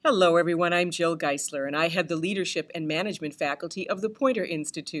Hello, everyone. I'm Jill Geisler, and I head the Leadership and Management faculty of the Poynter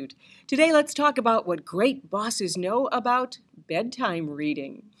Institute. Today, let's talk about what great bosses know about bedtime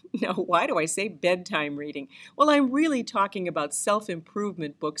reading. Now, why do I say bedtime reading? Well, I'm really talking about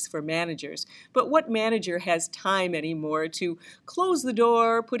self-improvement books for managers. But what manager has time anymore to close the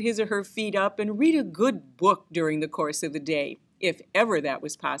door, put his or her feet up, and read a good book during the course of the day? If ever that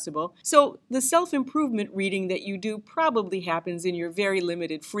was possible. So the self-improvement reading that you do probably happens in your very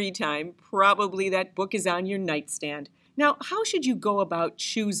limited free time. Probably that book is on your nightstand. Now, how should you go about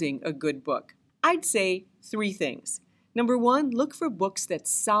choosing a good book? I'd say 3 things. Number 1, look for books that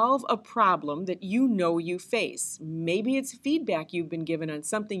solve a problem that you know you face. Maybe it's feedback you've been given on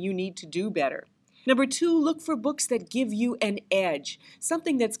something you need to do better. Number 2, look for books that give you an edge,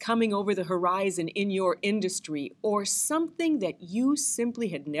 something that's coming over the horizon in your industry, or something that you simply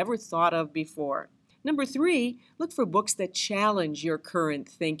had never thought of before. Number 3, look for books that challenge your current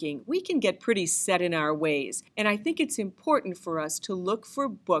thinking. We can get pretty set in our ways, and I think it's important for us to look for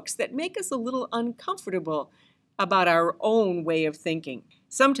books that make us a little uncomfortable about our own way of thinking.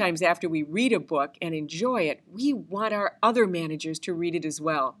 Sometimes after we read a book and enjoy it, we want our other managers to read it as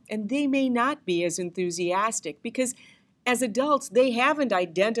well. And they may not be as enthusiastic because as adults, they haven't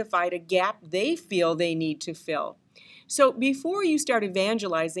identified a gap they feel they need to fill. So before you start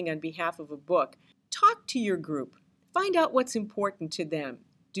evangelizing on behalf of a book, talk to your group. Find out what's important to them.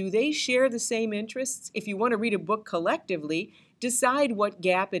 Do they share the same interests? If you want to read a book collectively, decide what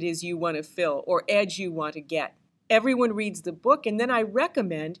gap it is you want to fill or edge you want to get. Everyone reads the book, and then I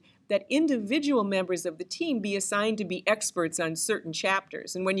recommend that individual members of the team be assigned to be experts on certain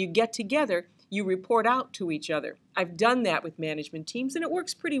chapters. And when you get together, you report out to each other. I've done that with management teams, and it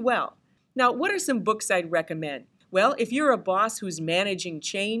works pretty well. Now, what are some books I'd recommend? Well, if you're a boss who's managing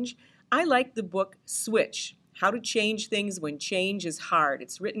change, I like the book Switch: How to Change Things When Change is Hard.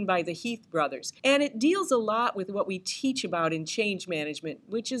 It's written by the Heath brothers, and it deals a lot with what we teach about in change management,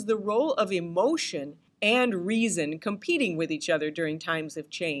 which is the role of emotion and reason competing with each other during times of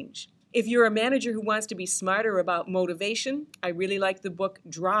change. If you're a manager who wants to be smarter about motivation, I really like the book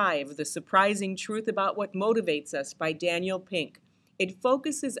Drive: The Surprising Truth About What Motivates Us by Daniel Pink. It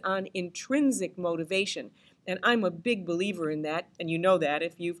focuses on intrinsic motivation, and I'm a big believer in that, and you know that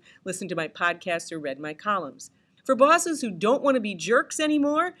if you've listened to my podcast or read my columns. For bosses who don't want to be jerks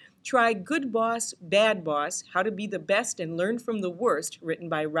anymore, try Good Boss, Bad Boss: How to Be the Best and Learn from the Worst, written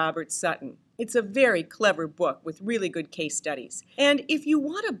by Robert Sutton. It's a very clever book with really good case studies. And if you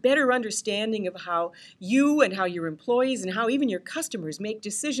want a better understanding of how you and how your employees and how even your customers make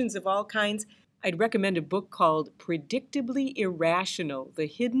decisions of all kinds, I'd recommend a book called Predictably Irrational: The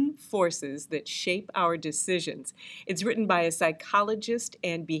Hidden Forces That Shape Our Decisions. It's written by a psychologist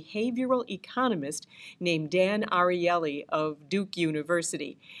and behavioral economist named Dan Ariely of Duke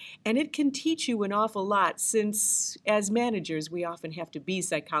University. And it can teach you an awful lot since, as managers, we often have to be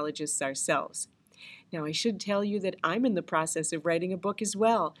psychologists ourselves. Now, I should tell you that I'm in the process of writing a book as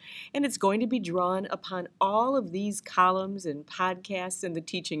well, and it's going to be drawn upon all of these columns and podcasts and the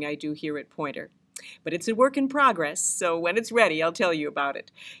teaching I do here at Poynter. But it's a work in progress, so when it's ready, I'll tell you about it.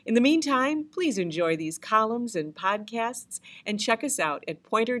 In the meantime, please enjoy these columns and podcasts and check us out at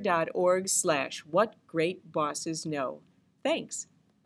poynter.org/whatgreatbosses know. Thanks.